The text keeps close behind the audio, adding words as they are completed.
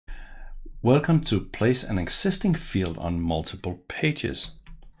Welcome to Place an Existing Field on Multiple Pages.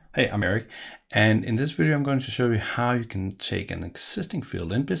 Hey, I'm Eric, and in this video I'm going to show you how you can take an existing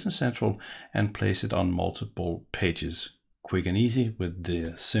field in Business Central and place it on multiple pages, quick and easy with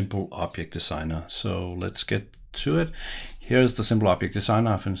the Simple Object Designer. So let's get to it. Here's the Simple Object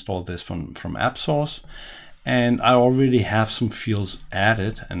Designer. I've installed this from AppSource, and I already have some fields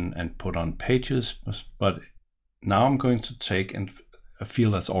added and put on pages, but now I'm going to take a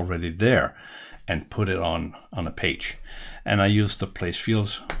field that's already there and put it on a page. And I use the place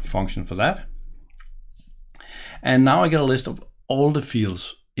fields function for that. And now I get a list of all the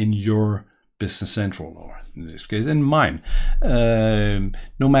fields in your Business Central, or in this case in mine, no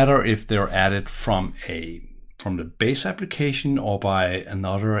matter if they're added from the base application or by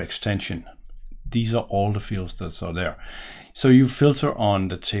another extension. These are all the fields that are there. So you filter on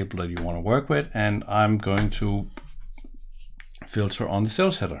the table that you want to work with, and I'm going to filter on the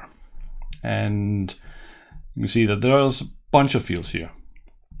sales header, and you can see that there's a bunch of fields here.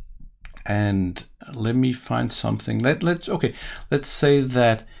 And let me find something. Let's say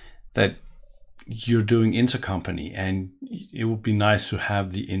that you're doing intercompany, and it would be nice to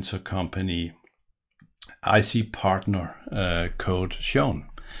have the intercompany IC partner code shown.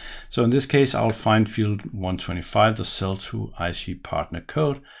 So in this case, I'll find field 125, the sell to IC partner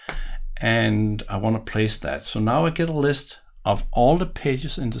code, and I want to place that. So now I get a list of all the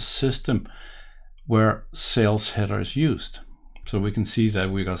pages in the system where sales header is used. So we can see that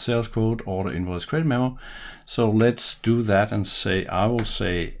we got sales quote, order, invoice, credit memo. So let's do that and say, I will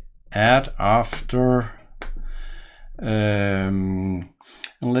say add after, and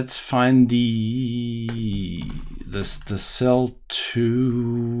let's find the sell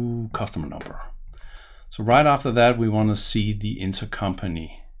to customer number. So right after that, we want to see the intercompany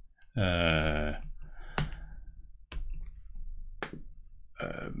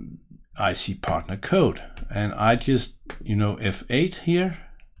IC partner code, and I just F8 here,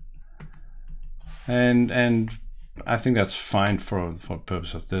 and I think that's fine for the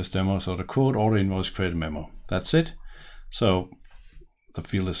purpose of this demo. So the quote, order, invoice, credit memo, that's it. So the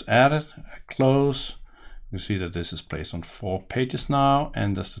field is added. I close. You see that this is placed on 4 pages now,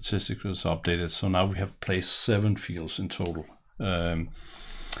 and the statistics is updated. So now we have placed 7 fields in total. Gonna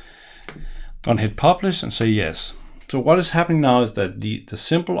hit publish and say yes. So what is happening now is that the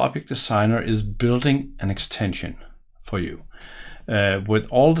Simple Object Designer is building an extension for you with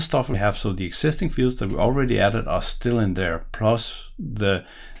all the stuff we have. So the existing fields that we already added are still in there, plus the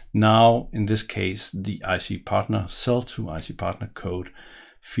now in this case the IC partner sell to IC partner code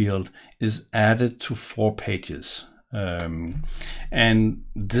field is added to 4 pages. And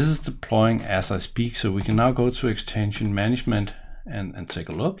this is deploying as I speak. So we can now go to extension management and take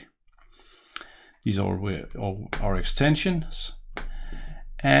a look. These are all our extensions,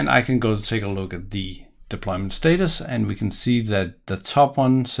 and I can go to take a look at the deployment status, and we can see that the top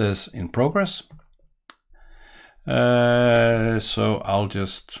one says in progress. So I'll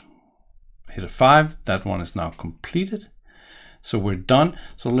just hit a 5. That one is now completed. So we're done.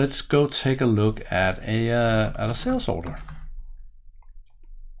 So let's go take a look at a sales order.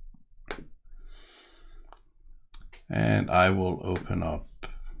 And I will open up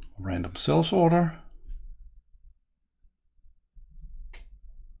random sales order.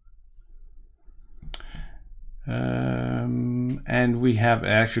 And we have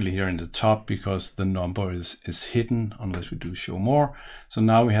actually here in the top, because the number is hidden unless we do show more. So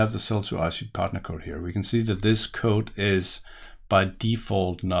now we have the sell to IC partner code here. We can see that this code is by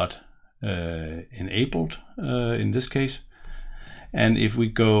default not enabled in this case. And if we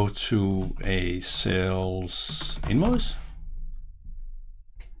go to a sales invoice,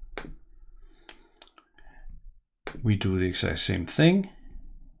 we do the exact same thing,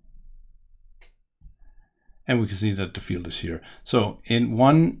 and we can see that the field is here. So in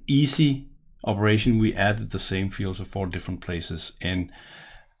one easy operation, we added the same fields of 4 different places in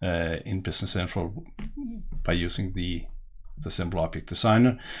Business Central by using the Simple Object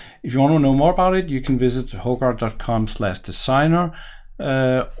Designer. If you want to know more about it, you can visit hogarth.com/designer,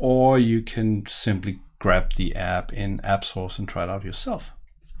 or you can simply grab the app in AppSource and try it out yourself.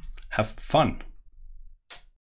 Have fun.